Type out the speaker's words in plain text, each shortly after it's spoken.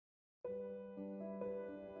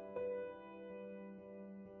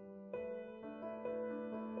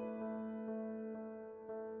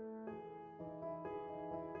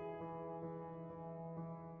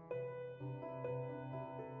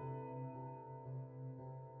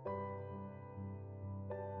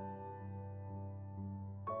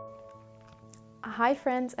Hi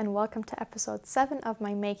friends, and welcome to episode 7 of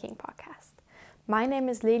my making podcast. My name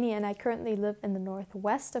is Leni and I currently live in the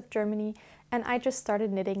northwest of Germany, and I just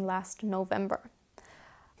started knitting last November.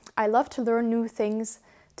 I love to learn new things,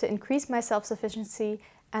 to increase my self-sufficiency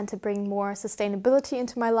and to bring more sustainability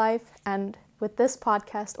into my life, and with this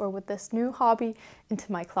podcast or with this new hobby,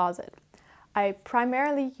 into my closet. I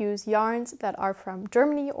primarily use yarns that are from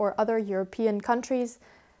Germany or other European countries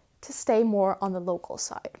to stay more on the local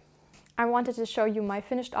side. I wanted to show you my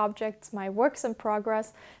finished objects, my works in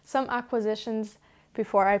progress, some acquisitions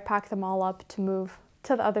before I pack them all up to move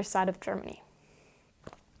to the other side of Germany.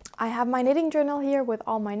 I have my knitting journal here with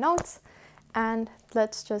all my notes, and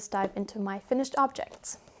let's just dive into my finished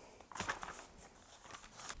objects.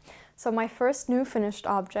 So my first new finished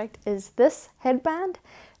object is this headband.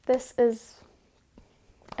 This is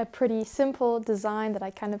a pretty simple design that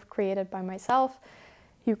I kind of created by myself.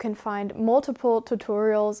 You can find multiple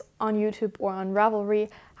tutorials on YouTube or on Ravelry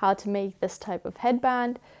how to make this type of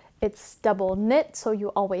headband. It's double knit, so you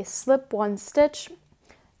always slip one stitch,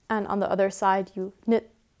 and on the other side you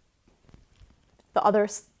knit the other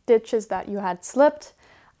stitches that you had slipped.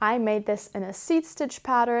 I made this in a seed stitch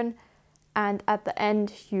pattern, and at the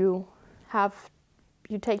end you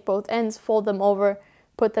take both ends, fold them over,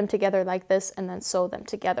 put them together like this, and then sew them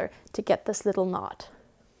together to get this little knot.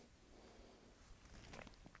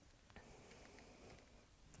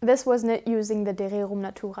 This was knit using the Rerum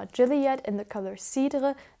Natura Gilead in the color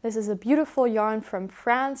Cidre. This is a beautiful yarn from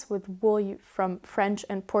France with wool from French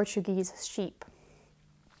and Portuguese sheep.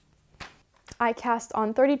 I cast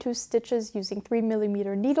on 32 stitches using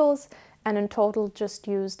 3mm needles, and in total just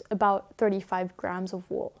used about 35 grams of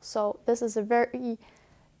wool. So this is it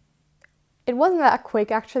wasn't that quick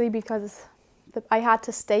actually, because I had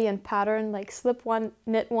to stay in pattern, like slip one,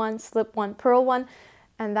 knit one, slip one, purl one,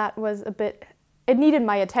 and that was it needed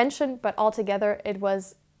my attention, but altogether it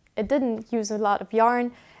didn't use a lot of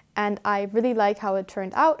yarn, and I really like how it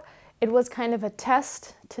turned out. It was kind of a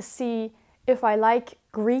test to see if I like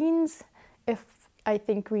greens, if I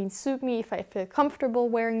think greens suit me, if I feel comfortable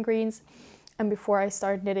wearing greens. And before I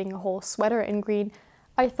started knitting a whole sweater in green,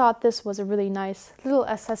 I thought this was a really nice little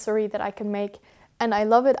accessory that I can make, and I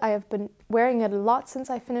love it. I have been wearing it a lot since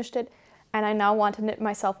I finished it, and I now want to knit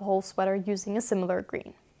myself a whole sweater using a similar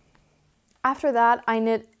green. After that, I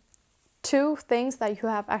knit two things that you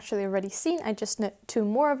have actually already seen. I just knit two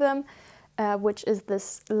more of them, which is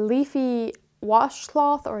this leafy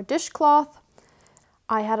washcloth or dishcloth.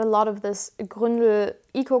 I had a lot of this Gründel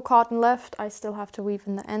eco cotton left. I still have to weave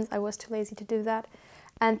in the ends. I was too lazy to do that,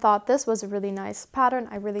 and thought this was a really nice pattern.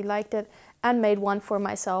 I really liked it, and made one for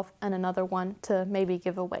myself and another one to maybe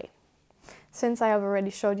give away. Since I have already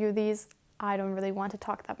showed you these, I don't really want to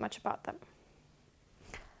talk that much about them.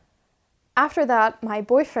 After that, my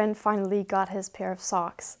boyfriend finally got his pair of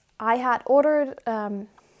socks. I had ordered some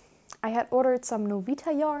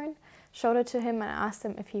Novita yarn, showed it to him, and asked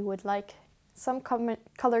him if he would like some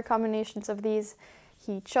color combinations of these.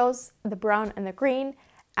 He chose the brown and the green,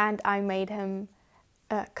 and I made him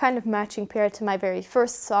a kind of matching pair to my very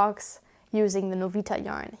first socks using the Novita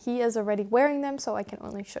yarn. He is already wearing them, so I can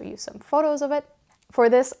only show you some photos of it. For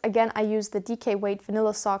this, again, I used the DK Weight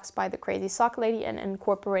Vanilla Socks by the Crazy Sock Lady and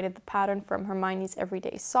incorporated the pattern from Hermione's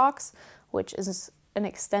Everyday Socks, which is an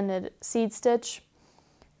extended seed stitch.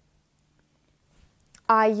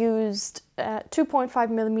 I used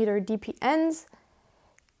 2.5mm DP ends,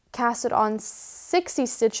 casted on 60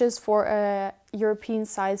 stitches for a European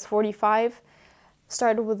size 45,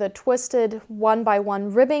 started with a twisted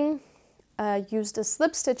 1x1 ribbing, used a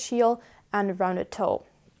slip stitch heel and a rounded toe.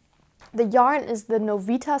 The yarn is the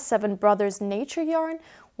Novita Seven Brothers Nature yarn,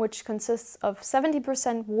 which consists of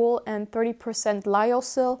 70% wool and 30%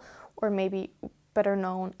 lyocell, or maybe better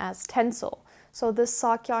known as tencel. So this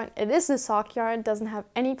sock yarn, it is a sock yarn, doesn't have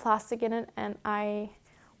any plastic in it, and I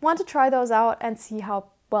want to try those out and see how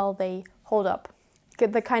well they hold up.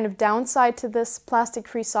 The kind of downside to this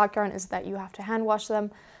plastic-free sock yarn is that you have to hand wash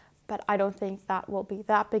them, but I don't think that will be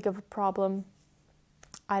that big of a problem.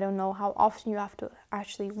 I don't know how often you have to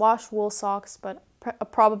actually wash wool socks, but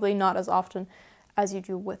probably not as often as you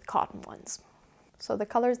do with cotton ones. So the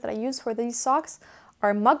colors that I use for these socks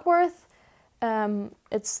are Mugwort.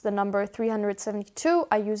 It's the number 372.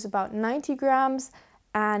 I use about 90 grams.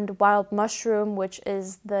 And Wild Mushroom, which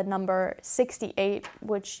is the number 68,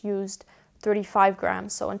 which used 35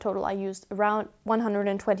 grams. So in total, I used around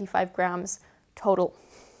 125 grams total.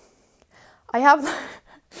 I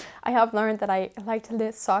have learned that I like to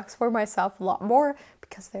knit socks for myself a lot more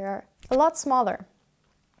because they're a lot smaller.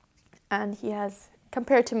 And he has,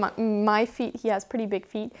 compared to my feet, he has pretty big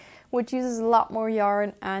feet, which uses a lot more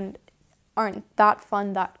yarn, and aren't that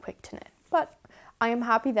fun that quick to knit. But I am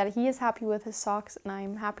happy that he is happy with his socks, and I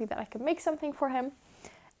am happy that I can make something for him.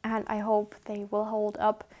 And I hope they will hold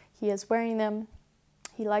up. He is wearing them,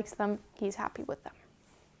 he likes them, he's happy with them.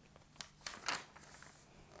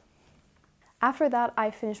 After that,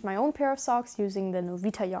 I finished my own pair of socks using the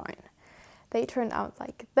Novita yarn. They turned out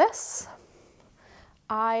like this.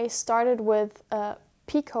 I started with a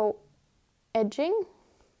picot edging,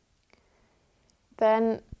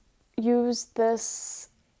 then used this,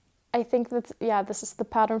 I think that's, yeah, this is the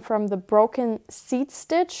pattern from the Broken Seed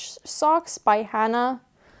Stitch socks by Hannah.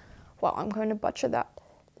 Well, I'm going to butcher that.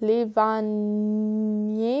 Levaniemi.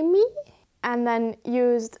 And then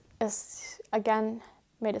used, again,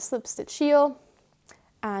 made a slip stitch heel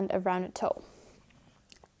and a rounded toe.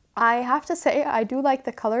 I have to say I do like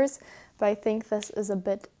the colors, but I think this is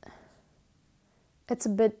it's a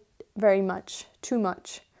bit very much, too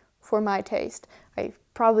much for my taste.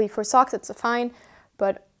 Probably for socks it's fine,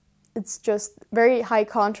 but it's just very high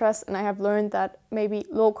contrast, and I have learned that maybe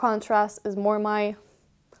low contrast is more my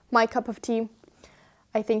cup of tea.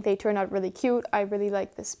 I think they turn out really cute. I really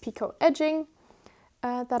like this picot edging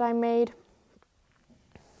that I made.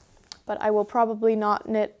 But I will probably not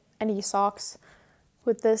knit any socks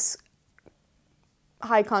with this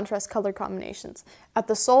high contrast color combinations. At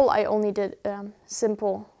the sole, I only did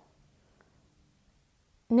simple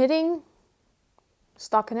knitting,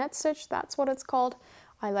 stockinette stitch, that's what it's called.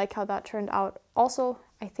 I like how that turned out. Also,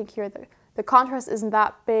 I think here the contrast isn't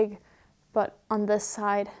that big, but on this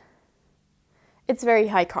side, it's very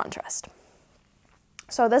high contrast.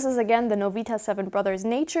 So this is again the Novita Seven Brothers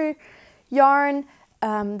Nature yarn.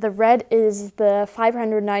 The red is the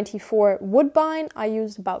 594 Woodbine. I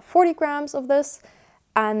used about 40 grams of this.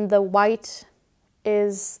 And the white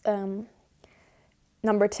is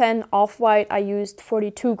number 10 Off-White. I used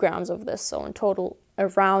 42 grams of this. So in total,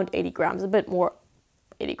 around 80 grams, a bit more,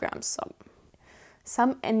 80 grams.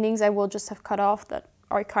 Some endings I will just have cut off that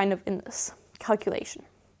are kind of in this calculation.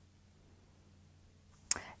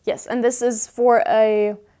 Yes, and this is for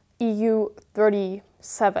a EU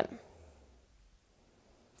 37.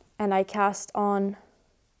 And I cast on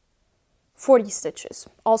 40 stitches,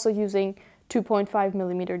 also using 2.5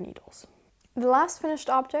 millimeter needles. The last finished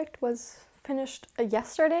object was finished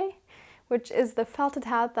yesterday, which is the felted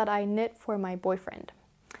hat that I knit for my boyfriend.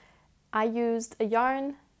 I used a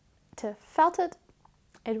yarn to felt it.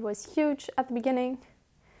 It was huge at the beginning,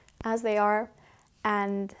 as they are,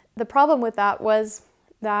 and the problem with that was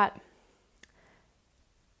that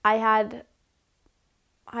I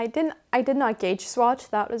did not gauge swatch.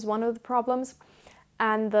 That was one of the problems,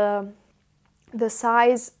 and the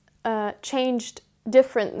size changed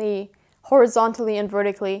differently horizontally and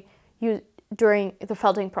vertically during the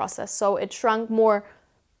felting process. So it shrunk more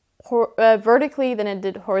vertically than it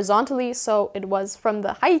did horizontally. So it was from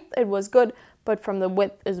the height it was good, but from the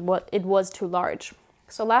width is what it was too large.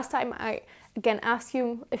 So last time I again asked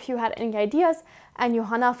you if you had any ideas, and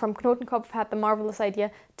Johanna from Knotenkopf had the marvelous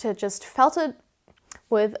idea to just felt it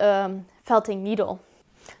with a felting needle.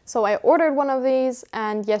 So I ordered one of these,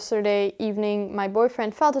 and yesterday evening my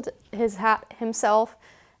boyfriend felted his hat himself,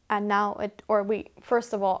 and now we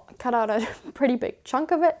first of all cut out a pretty big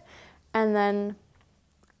chunk of it, and then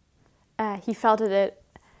he felted it,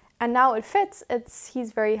 and now it fits.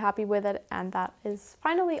 He's very happy with it, and that is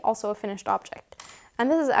finally also a finished object.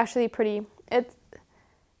 And this is actually pretty.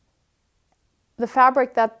 The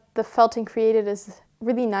fabric that the felting created is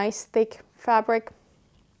really nice, thick fabric.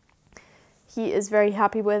 He is very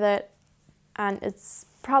happy with it, and it's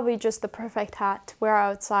probably just the perfect hat to wear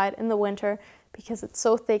outside in the winter because it's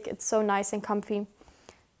so thick, it's so nice and comfy.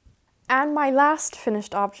 And my last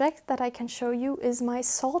finished object that I can show you is my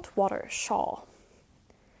saltwater shawl.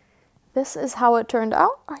 This is how it turned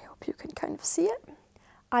out. I hope you can kind of see it.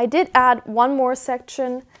 I did add one more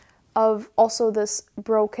section of also this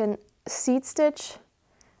broken seed stitch,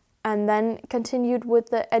 and then continued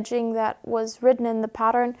with the edging that was written in the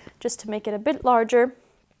pattern just to make it a bit larger.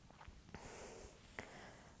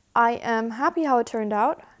 I am happy how it turned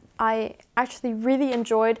out. I actually really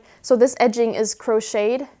enjoyed, so this edging is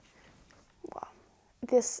crocheted.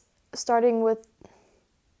 This starting with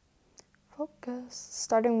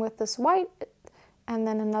this white, and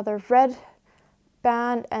then another red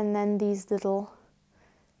band, and then these little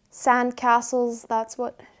sand castles. That's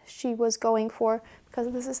what she was going for,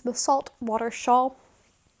 because this is the saltwater shawl.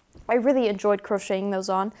 I really enjoyed crocheting those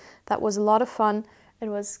on. That was a lot of fun.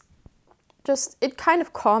 It kind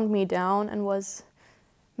of calmed me down and was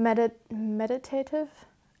meditative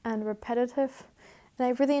and repetitive, and I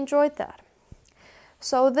really enjoyed that.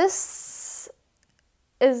 So this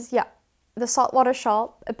the Saltwater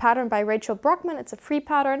Shawl, a pattern by Rachel Brockman. It's a free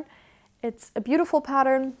pattern. It's a beautiful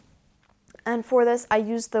pattern. And for this, I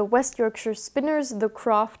used the West Yorkshire Spinners, the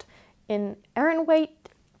Croft in Aran weight.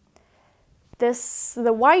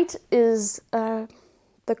 The white is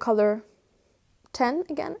the color 10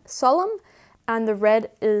 again, Solemn, and the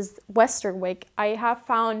red is Westerwick. I have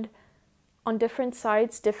found on different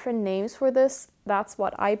sites different names for this. That's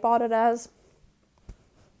what I bought it as.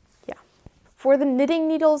 Yeah. For the knitting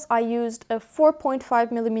needles, I used a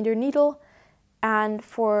 4.5mm needle, and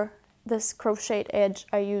for this crocheted edge,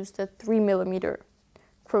 I used a 3mm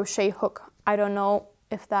crochet hook. I don't know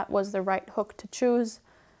if that was the right hook to choose.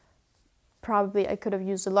 Probably I could have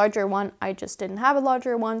used a larger one. I just didn't have a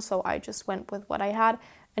larger one, so I just went with what I had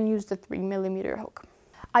and used a 3mm hook.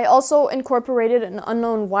 I also incorporated an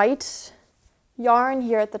unknown white yarn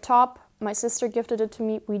here at the top. My sister gifted it to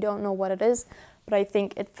me. We don't know what it is, but I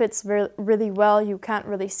think it fits really well. You can't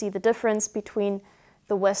really see the difference between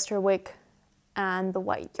the Westerwick and the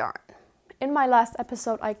white yarn. In my last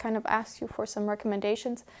episode, I kind of asked you for some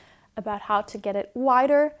recommendations about how to get it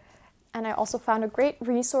wider, and I also found a great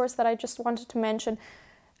resource that I just wanted to mention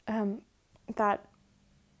that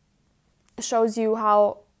shows you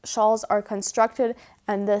how shawls are constructed,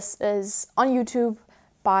 and this is on YouTube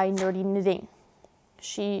by Nerdy Knitting.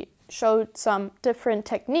 She showed some different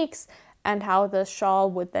techniques and how the shawl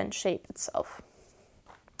would then shape itself.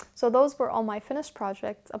 So those were all my finished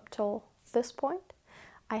projects up till this point.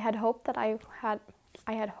 I had hoped that I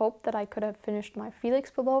could have finished my Felix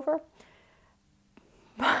pullover,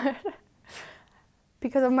 but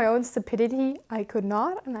because of my own stupidity, I could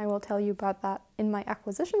not, and I will tell you about that in my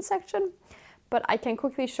acquisition section. But I can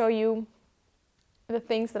quickly show you the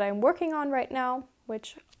things that I'm working on right now,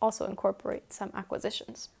 which also incorporate some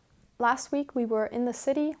acquisitions. Last week we were in the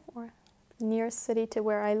city, or near city to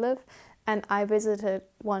where I live, and I visited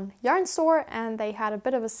one yarn store, and they had a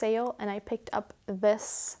bit of a sale, and I picked up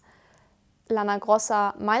this Lana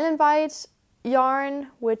Grossa Meilenweit yarn,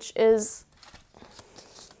 which is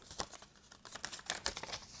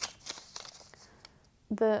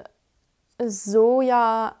the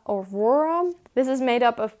Zoya Aurora. This is made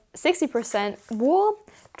up of 60% wool,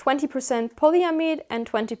 20% polyamide, and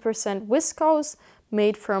 20% viscose,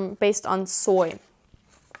 based on soy.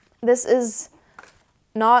 This is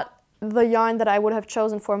not the yarn that I would have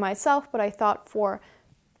chosen for myself, but I thought for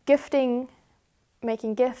gifting,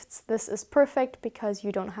 making gifts, this is perfect because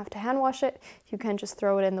you don't have to hand wash it. You can just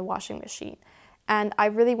throw it in the washing machine. And I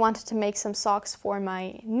really wanted to make some socks for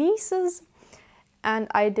my nieces, and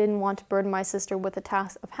I didn't want to burden my sister with the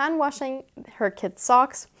task of hand washing her kids'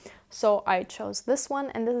 socks. So I chose this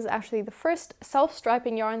one, and this is actually the first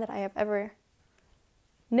self-striping yarn that I have ever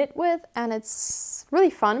knit with, and it's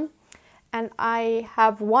really fun. And I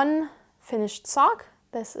have one finished sock.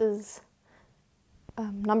 This is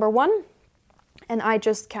number 1, and I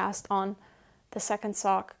just cast on the second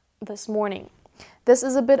sock this morning. This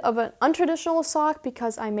is a bit of an untraditional sock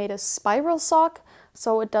because I made a spiral sock,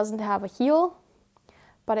 so it doesn't have a heel.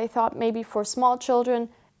 But I thought maybe for small children,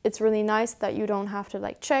 it's really nice that you don't have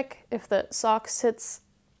to check if the sock sits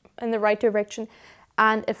in the right direction,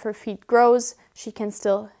 and if her feet grows, she can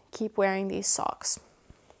still keep wearing these socks.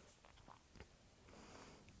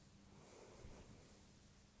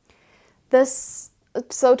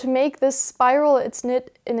 So to make this spiral, it's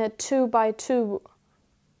knit in a 2x2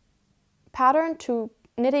 pattern,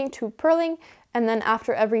 knitting to purling, and then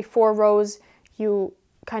after every 4 rows, you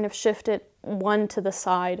kind of shift it one to the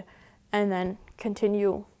side and then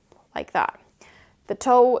continue like that. The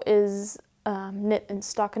toe is knit in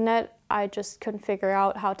stockinette. I just couldn't figure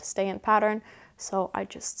out how to stay in pattern, so I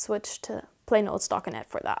just switched to plain old stockinette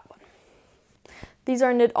for that one. These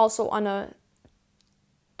are knit also on a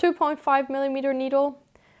 2.5mm needle,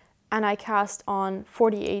 and I cast on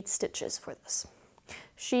 48 stitches for this.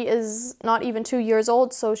 She is not even 2 years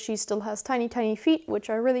old, so she still has tiny feet, which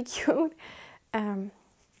are really cute.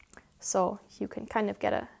 So you can kind of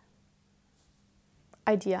get an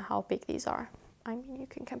idea how big these are. I mean, you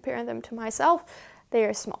can compare them to myself. They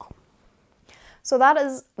are small. So that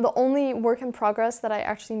is the only work in progress that I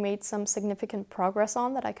actually made some significant progress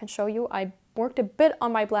on that I can show you. I worked a bit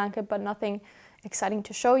on my blanket, but nothing exciting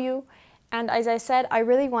to show you. And as I said, I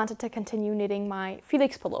really wanted to continue knitting my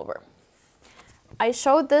Felix pullover. I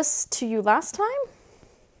showed this to you last time.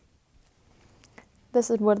 This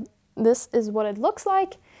is what it looks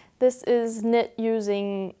like. This is knit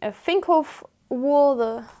using a Finkhof wool,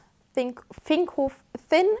 the Finkhof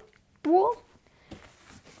thin wool,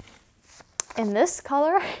 in this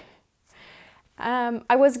color.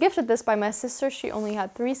 I was gifted this by my sister. She only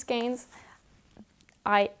had 3 skeins.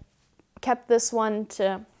 I kept this one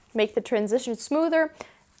to make the transition smoother.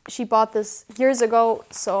 She bought this years ago,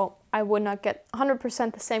 so I would not get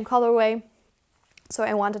 100% the same colorway. So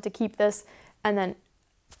I wanted to keep this and then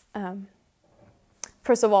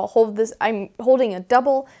first of all, hold this. I'm holding a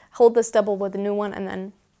double, hold this double with the new one and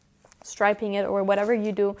then striping it or whatever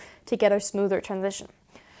you do to get a smoother transition.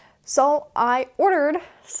 So I ordered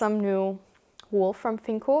some new wool from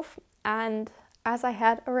Finkhof, and as I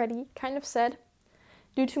had already kind of said,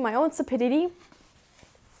 due to my own stupidity,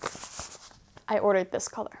 I ordered this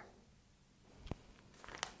color.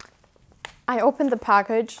 I opened the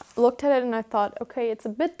package, looked at it, and I thought, okay, it's a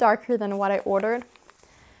bit darker than what I ordered.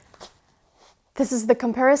 This is the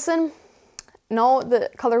comparison. No, the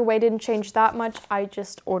colorway didn't change that much. I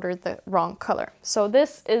just ordered the wrong color. So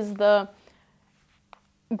this is the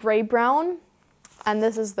gray brown, and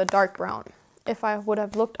this is the dark brown. If I would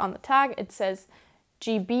have looked on the tag, it says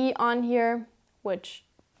GB on here, which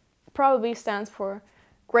probably stands for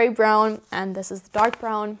gray brown, and this is the dark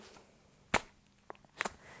brown.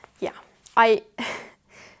 Yeah, I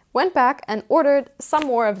went back and ordered some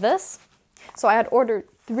more of this. So I had ordered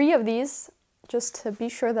 3 of these just to be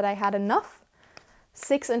sure that I had enough.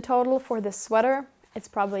 6 in total for this sweater. It's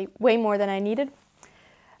probably way more than I needed.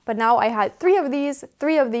 But now I had 3 of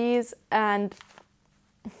these, and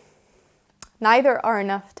neither are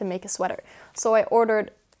enough to make a sweater. So I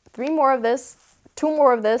ordered 3 more of this, 2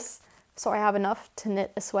 more of this, so I have enough to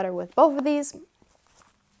knit a sweater with both of these.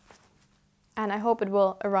 And I hope it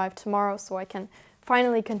will arrive tomorrow so I can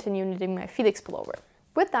finally continue knitting my Felix pullover.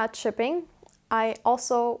 With that shipping, I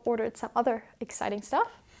also ordered some other exciting stuff.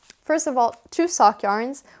 First of all, 2 sock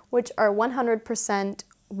yarns, which are 100%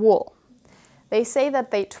 wool. They say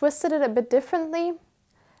that they twisted it a bit differently,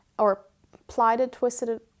 or plied it, twisted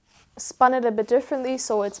it, spun it a bit differently,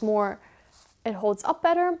 so it's more, it holds up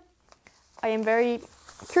better. I am very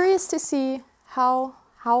curious to see how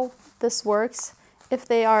this works, if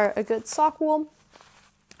they are a good sock wool.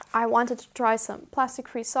 I wanted to try some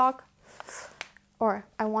plastic-free sock, or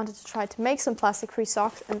I wanted to try to make some plastic-free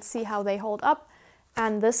socks and see how they hold up.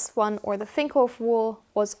 And this one, or the Finkhof wool,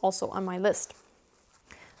 was also on my list.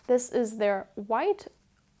 This is their white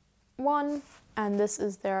one, and this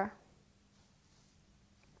is their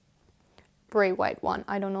gray white one.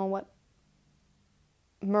 I don't know what,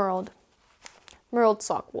 merled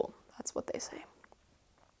sock wool, that's what they say.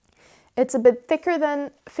 It's a bit thicker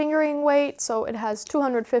than fingering weight, so it has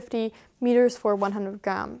 250 meters for 100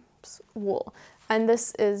 grams wool. And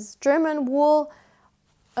this is German wool.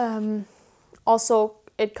 Also,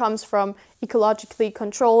 it comes from ecologically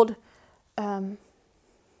controlled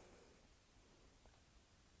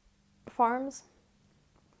farms.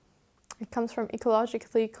 It comes from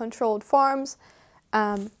ecologically controlled farms,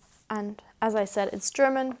 and as I said, it's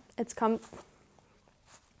German.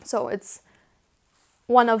 So it's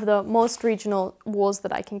one of the most regional wools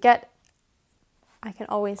that I can get. I can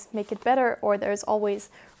always make it better, or there's always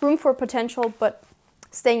room for potential, but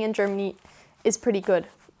staying in Germany is pretty good,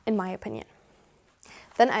 in my opinion.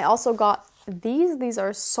 Then I also got these. These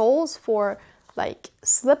are soles for like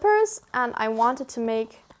slippers, and I want to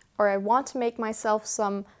make myself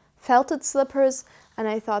some felted slippers, and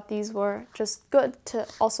I thought these were just good to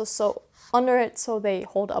also sew under it so they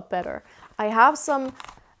hold up better. I have some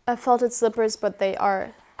felted slippers, but they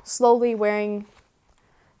are slowly wearing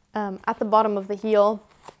at the bottom of the heel,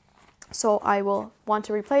 so I will want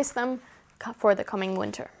to replace them for the coming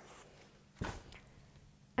winter.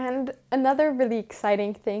 And another really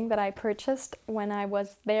exciting thing that I purchased when I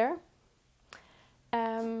was there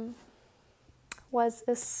was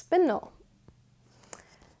a spindle.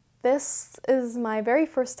 This is my very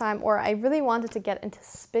first time, or I really wanted to get into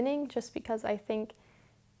spinning just because I think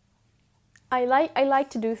I like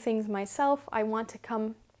to do things myself. I want to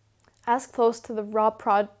come as close to the raw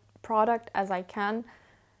product as I can.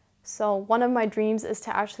 So one of my dreams is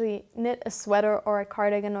to actually knit a sweater or a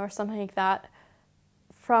cardigan or something like that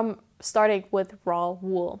from starting with raw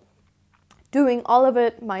wool. Doing all of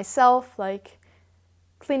it myself, like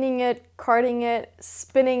cleaning it, carding it,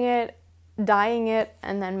 spinning it, dyeing it,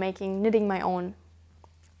 and then knitting my own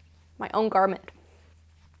garment.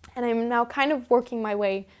 And I'm now kind of working my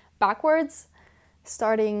way backwards,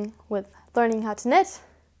 starting with learning how to knit,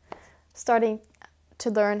 starting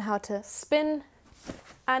to learn how to spin.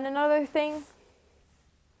 And another thing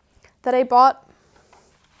that I bought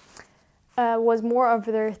was more of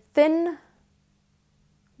their thin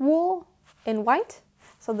wool in white.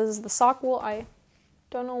 So this is the sock wool. I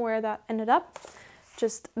don't know where that ended up.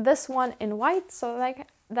 Just this one in white, so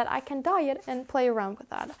that I can dye it and play around with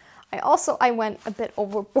that. I went a bit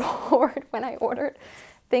overboard when I ordered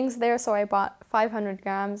things there, so I bought 500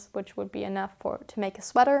 grams, which would be enough to make a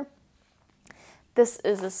sweater. This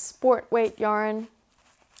is a sport weight yarn.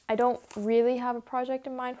 I don't really have a project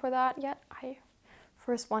in mind for that yet. I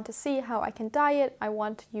first want to see how I can dye it. I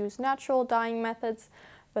want to use natural dyeing methods,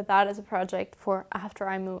 but that is a project for after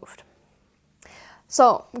I moved.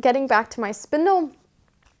 So getting back to my spindle,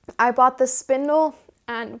 I bought this spindle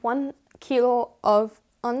and 1 kilo of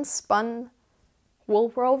unspun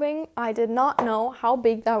wool roving. I did not know how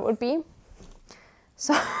big that would be.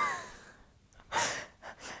 So,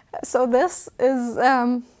 so this is,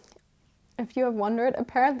 if you have wondered,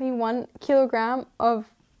 apparently 1 kilogram of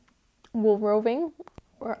wool roving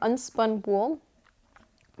or unspun wool,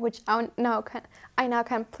 which I now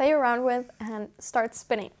can play around with and start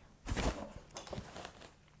spinning.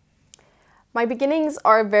 My beginnings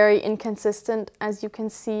are very inconsistent, as you can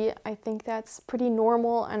see. I think that's pretty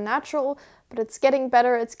normal and natural, but it's getting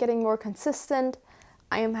better, it's getting more consistent.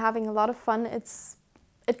 I am having a lot of fun.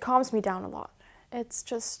 It calms me down a lot. It's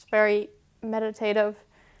just very meditative,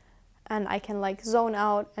 and I can like zone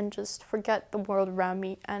out and just forget the world around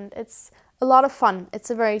me, and it's a lot of fun. It's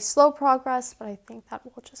a very slow progress, but I think that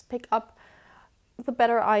will just pick up the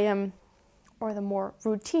better I am, or the more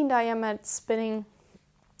routine I am at spinning.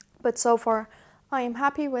 But so far, I am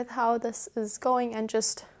happy with how this is going, and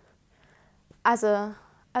just as a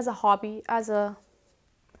hobby, as a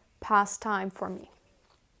pastime for me.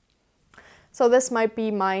 So this might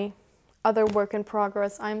be my other work in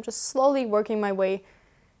progress. I'm just slowly working my way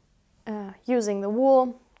using the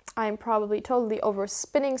wool. I'm probably totally over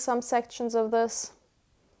spinning some sections of this.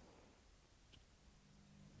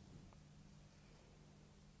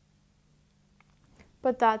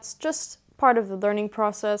 But that's just part of the learning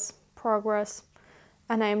progress.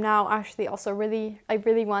 And I am now actually also I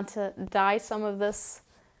really want to dye some of this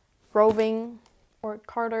roving or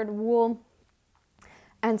carded wool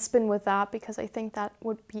and spin with that, because I think that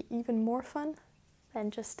would be even more fun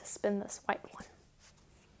than just to spin this white one.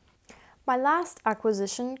 My last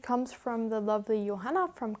acquisition comes from the lovely Johanna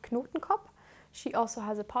from Knotenkopf. She also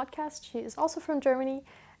has a podcast. She is also from Germany,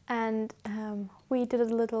 and we did a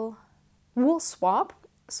little wool swap.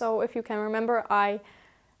 So if you can remember, I,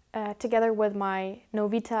 together with my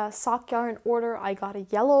Novita sock yarn order, I got a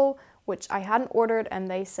yellow, which I hadn't ordered, and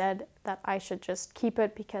they said that I should just keep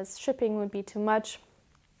it because shipping would be too much.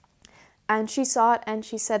 And she saw it, and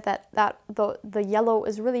she said that the yellow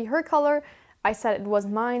is really her color. I said it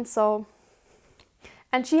wasn't mine, so...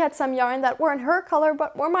 And she had some yarn that weren't her color,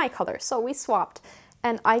 but were my color, so we swapped.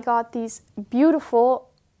 And I got these beautiful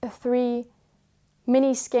 3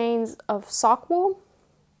 mini skeins of sock wool,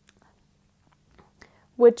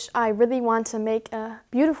 which I really want to make a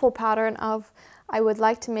beautiful pattern of. I would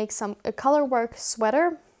like to make a color work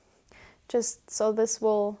sweater, just so this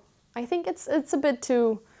will, I think it's a bit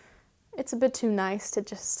too nice to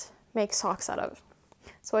just make socks out of.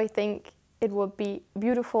 So I think it would be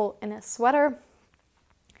beautiful in a sweater.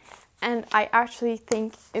 And I actually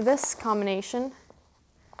think this combination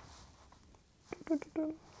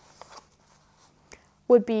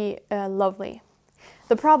would be lovely.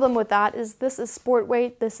 The problem with that is this is sport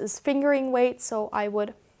weight, this is fingering weight, so I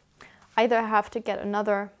would either have to get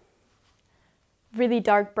another really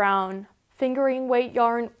dark brown fingering weight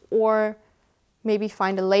yarn, or maybe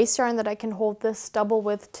find a lace yarn that I can hold this double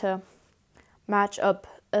with to match up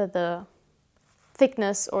the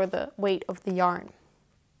thickness or the weight of the yarn.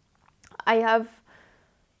 I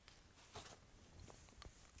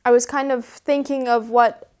was kind of thinking of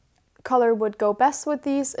what color would go best with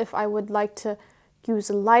these, if I would like to use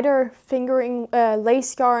a lighter fingering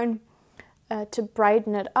lace yarn to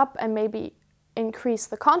brighten it up and maybe increase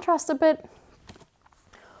the contrast a bit,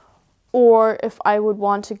 or if I would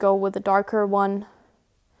want to go with a darker one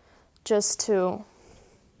just to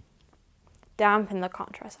dampen the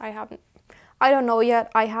contrast. I don't know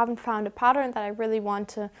yet. I haven't found a pattern that I really want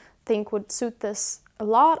to think would suit this a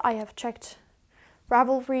lot. I have checked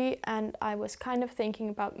Ravelry, and I was kind of thinking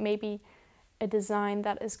about maybe a design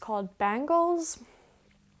that is called bangles.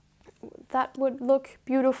 That would look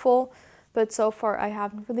beautiful, but so far I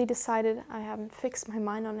haven't really decided. I haven't fixed my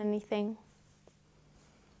mind on anything.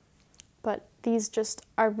 But these just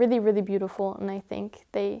are really, really beautiful, and I think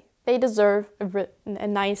they deserve a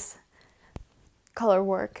nice color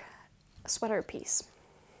work sweater piece.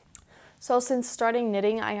 So since starting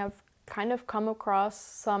knitting, I have kind of come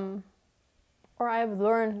across I have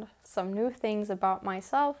learned some new things about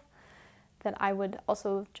myself that I would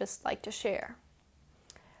also just like to share.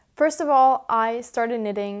 First of all, I started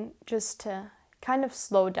knitting just to kind of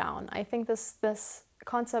slow down. I think this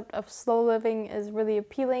concept of slow living is really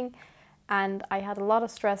appealing, and I had a lot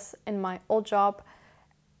of stress in my old job,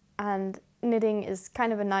 And knitting is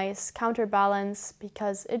kind of a nice counterbalance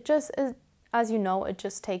because it just is, as you know, it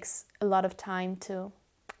just takes a lot of time to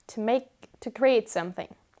create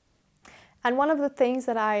something. And one of the things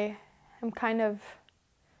that I am kind of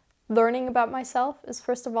learning about myself is,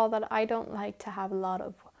 first of all, that I don't like to have a lot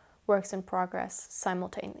of works in progress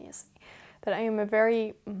simultaneously. That I am a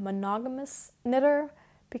very monogamous knitter,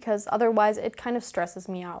 because otherwise it kind of stresses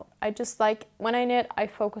me out. I just like, when I knit, I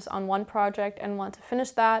focus on one project and want to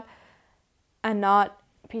finish that and not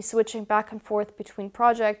be switching back and forth between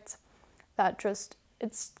projects. That just,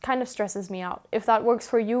 it's kind of stresses me out. If that works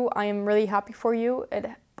for you, I am really happy for you. It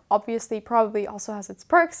obviously probably also has its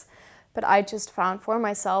perks, but I just found for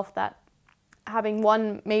myself that having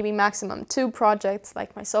one, maybe maximum 2 projects,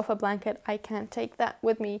 like my sofa blanket, I can't take that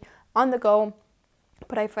with me on the go.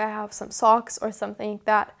 But if I have some socks or something like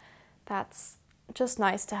that, that's just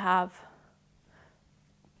nice to have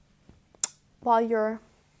while you're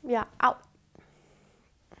out.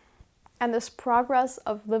 And this progress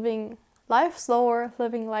of living life slower,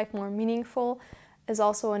 living life more meaningful is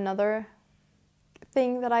also another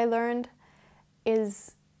thing that I learned,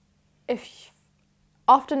 is if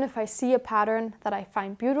I see a pattern that I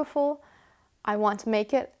find beautiful, I want to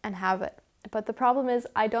make it and have it. But the problem is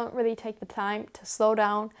I don't really take the time to slow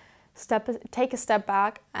down, take a step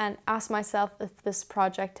back and ask myself if this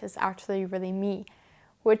project is actually really me,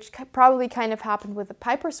 which probably kind of happened with the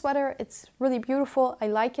Piper sweater. It's really beautiful. I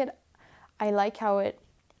like it. I like how it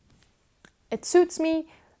suits me,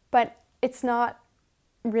 but it's not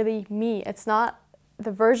really me. It's not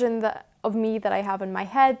the version of me that I have in my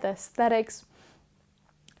head, the aesthetics,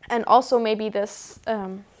 and also maybe this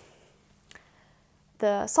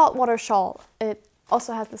the saltwater shawl. It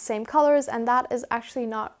also has the same colors, and that is actually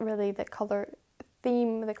not really the color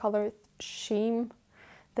theme, the color scheme,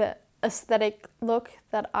 the aesthetic look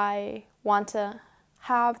that I want to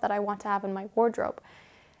have in my wardrobe.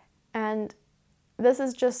 And this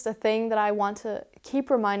is just a thing that I want to keep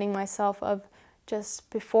reminding myself of, just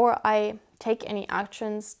before I take any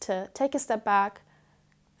actions, to take a step back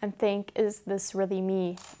and think, is this really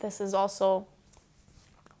me? This is also,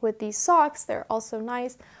 with these socks, they're also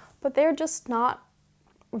nice, but they're just not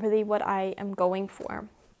really what I am going for.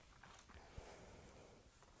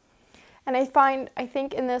 And I think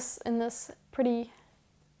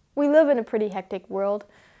we live in a pretty hectic world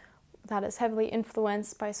that is heavily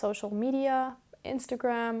influenced by social media,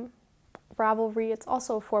 Instagram, Ravelry. It's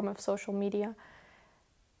also a form of social media.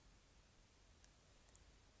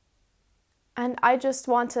 And I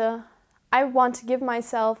want to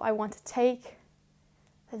take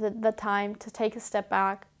the time to take a step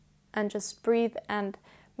back and just breathe and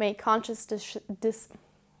make conscious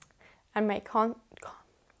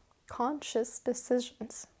conscious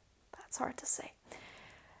decisions. That's hard to say.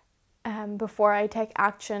 Before I take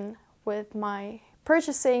action with my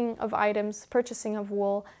purchasing of items, purchasing of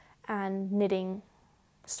wool, and knitting,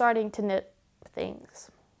 starting to knit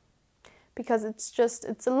things. Because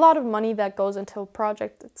it's a lot of money that goes into a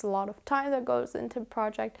project, it's a lot of time that goes into a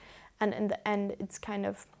project, and in the end it's kind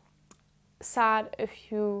of sad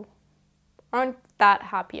if you aren't that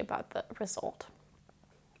happy about the result.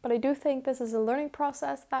 But I do think this is a learning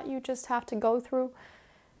process that you just have to go through.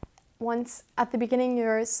 Once at the beginning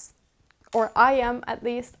I am at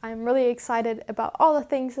least, I'm really excited about all the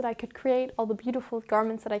things that I could create, all the beautiful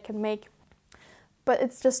garments that I can make. But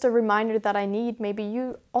it's just a reminder that I need. Maybe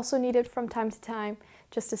you also need it from time to time,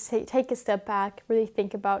 just to take a step back, really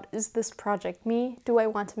think about, is this project me? Do I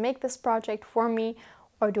want to make this project for me?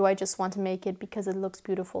 Or do I just want to make it because it looks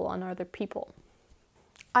beautiful on other people?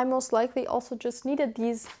 I most likely also just needed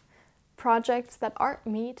these projects that aren't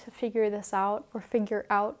me to figure this out, or figure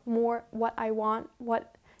out more what I want,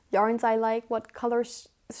 what yarns I like, what colors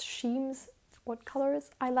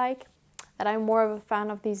I like. That I'm more of a fan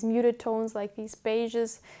of these muted tones, like these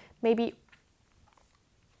beiges, maybe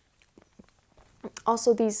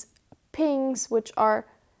also these pinks,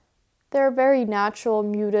 they're very natural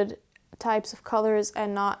muted types of colors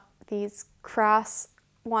and not these crass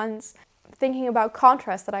ones. Thinking about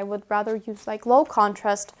contrast, that I would rather use like low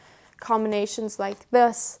contrast combinations like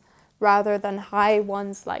this rather than high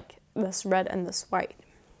ones like this red and this white.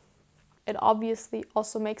 It obviously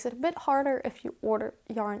also makes it a bit harder if you order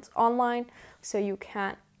yarns online, so you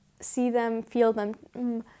can't see them, feel them,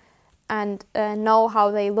 and know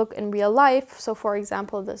how they look in real life. So for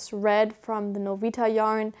example, this red from the Novita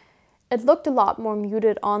yarn, it looked a lot more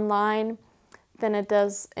muted online than it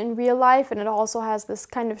does in real life, and it also has this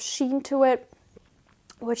kind of sheen to it,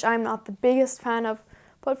 which I'm not the biggest fan of,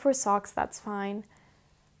 but for socks that's fine.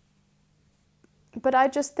 But I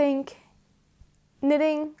just think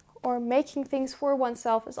knitting or making things for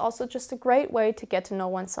oneself is also just a great way to get to know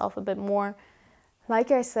oneself a bit more.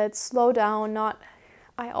 Like I said, slow down,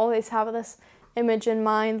 I always have this image in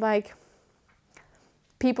mind, like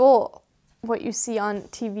people, what you see on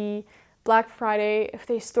TV, Black Friday, if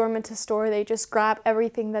they storm into a store, they just grab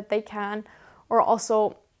everything that they can. Or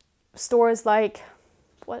also stores like,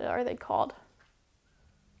 what are they called?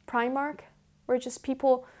 Primark, where just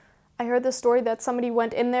people, I heard the story that somebody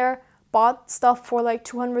went in there, bought stuff for like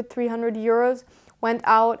 200, 300 euros, went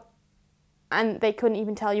out, and they couldn't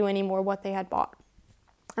even tell you anymore what they had bought.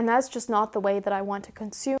 And that's just not the way that I want to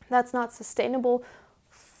consume. That's not sustainable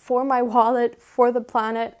for my wallet, for the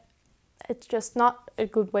planet. It's just not a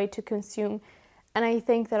good way to consume. And I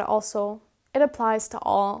think that also it applies to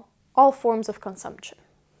all forms of consumption.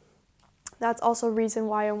 That's also a reason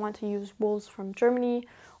why I want to use wools from Germany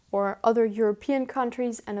or other European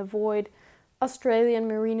countries and avoid Australian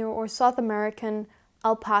merino or South American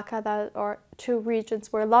alpaca. That are two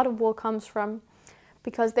regions where a lot of wool comes from,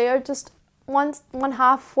 because they are just one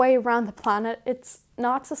halfway around the planet. It's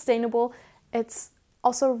not sustainable. It's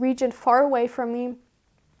also a region far away from me.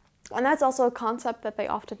 And that's also a concept that they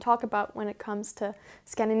often talk about when it comes to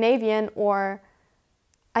Scandinavian or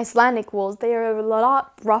Icelandic wools. They are a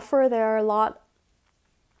lot rougher, they are a lot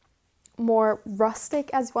more rustic,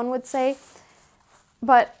 as one would say.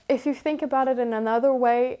 But if you think about it in another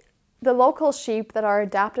way, the local sheep that are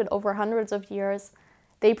adapted over hundreds of years,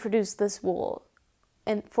 they produce this wool.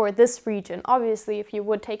 And for this region, obviously, if you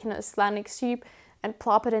would take an Icelandic sheep and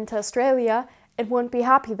plop it into Australia, it wouldn't be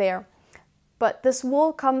happy there. But this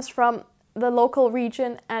wool comes from the local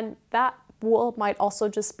region, and that wool might also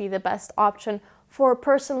just be the best option for a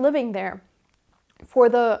person living there. For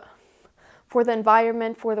the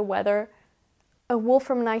environment, for the weather, a wool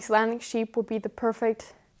from an Icelandic sheep would be the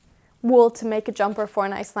perfect wool to make a jumper for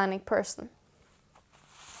an Icelandic person,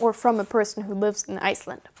 or from a person who lives in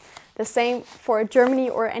Iceland. The same for Germany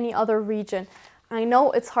or any other region. I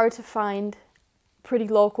know it's hard to find pretty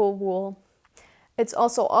local wool. It's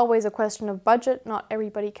also always a question of budget. Not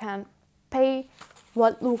everybody can pay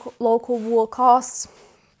what local wool costs.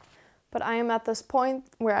 But I am at this point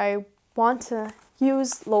where I want to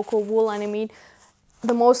use local wool. And I mean,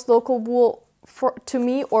 the most local wool to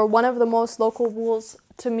me, or one of the most local wools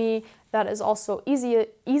to me that is also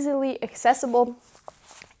easily accessible,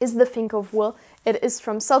 is the Finko wool. It is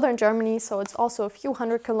from southern Germany, so it's also a few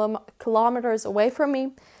hundred kilometers away from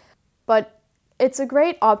me. But it's a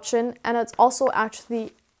great option, and it's also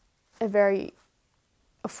actually a very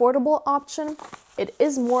affordable option. It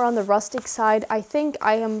is more on the rustic side. I think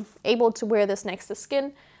I am able to wear this next to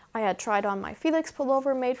skin. I had tried on my Felix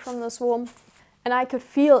pullover made from this wool, and I could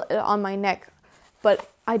feel it on my neck, but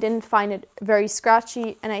I didn't find it very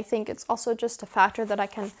scratchy, and I think it's also just a factor that I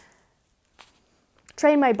can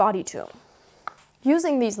train my body to.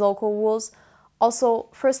 Using these local wools, also,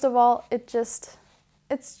 first of all, I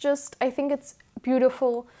think it's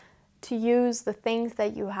beautiful to use the things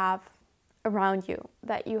that you have around you,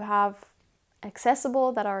 that you have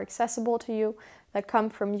accessible, that are accessible to you, that come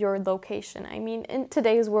from your location. I mean, in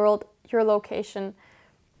today's world, your location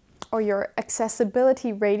or your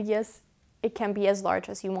accessibility radius, it can be as large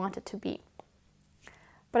as you want it to be.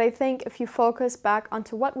 But I think if you focus back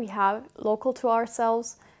onto what we have local to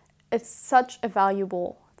ourselves, it's such a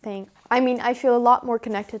valuable thing. I mean, I feel a lot more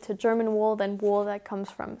connected to German wool than wool that comes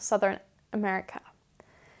from Southern America.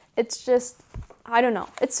 It's just, I don't know.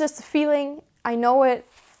 It's just a feeling. I know it.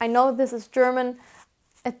 I know this is German.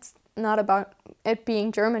 It's not about it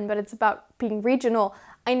being German, but it's about being regional.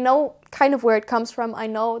 I know kind of where it comes from. I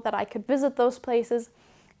know that I could visit those places.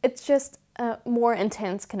 It's just a more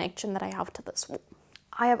intense connection that I have to this wool.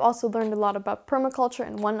 I have also learned a lot about permaculture,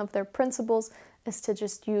 and one of their principles is to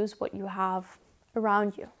just use what you have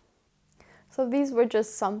around you. So these were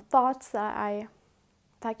just some thoughts that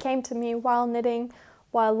came to me while knitting,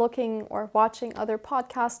 while looking or watching other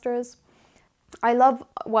podcasters. I love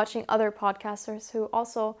watching other podcasters who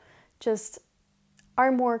also just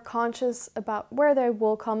are more conscious about where their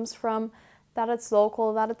wool comes from, that it's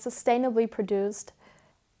local, that it's sustainably produced.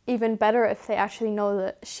 Even better if they actually know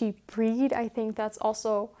the sheep breed. I think that's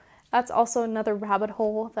also another rabbit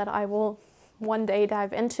hole that I will one day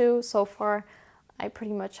dive into. So far, I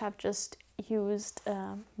pretty much have just used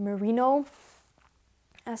merino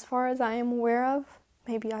as far as I am aware of.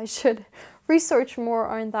 Maybe I should research more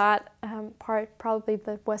on that part. Probably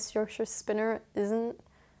the West Yorkshire spinner isn't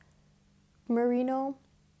merino.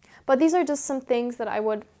 But these are just some things that I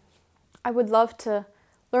would love to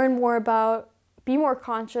learn more about, be more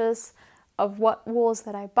conscious of what wools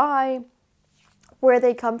that I buy, where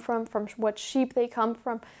they come from what sheep they come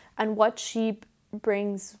from, and what sheep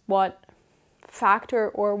brings what factor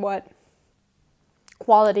or what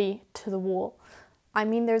quality to the wool. I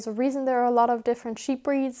mean, there's a reason there are a lot of different sheep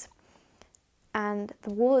breeds, and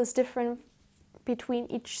the wool is different between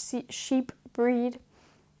each sheep breed,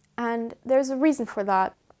 and there's a reason for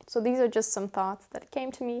that. So these are just some thoughts that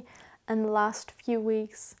came to me in the last few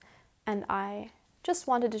weeks, and I just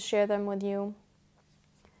wanted to share them with you.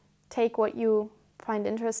 Take what you find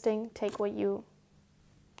interesting, take what you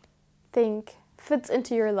think fits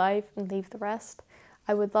into your life, and leave the rest.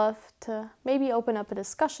 I would love to maybe open up a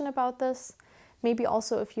discussion about this. Maybe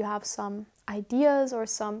also if you have some ideas or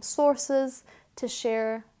some sources to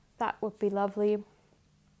share, that would be lovely.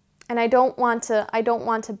 And I don't want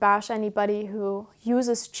to bash anybody who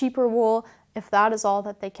uses cheaper wool if that is all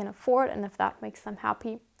that they can afford and if that makes them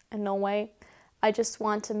happy. In no way. I just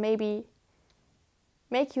want to maybe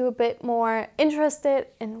make you a bit more interested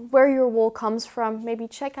in where your wool comes from. Maybe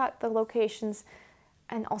check out the locations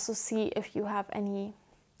and also see if you have any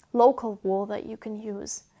local wool that you can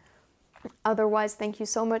use. Otherwise, thank you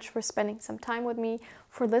so much for spending some time with me,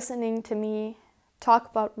 for listening to me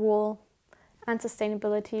talk about wool and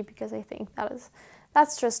sustainability, because I think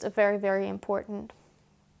that's just a very, very important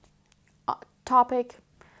topic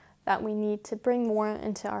that we need to bring more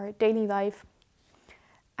into our daily life.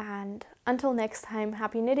 And until next time,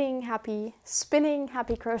 happy knitting, happy spinning,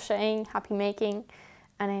 happy crocheting, happy making,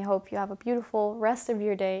 and I hope you have a beautiful rest of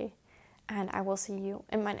your day, and I will see you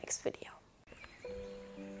in my next video.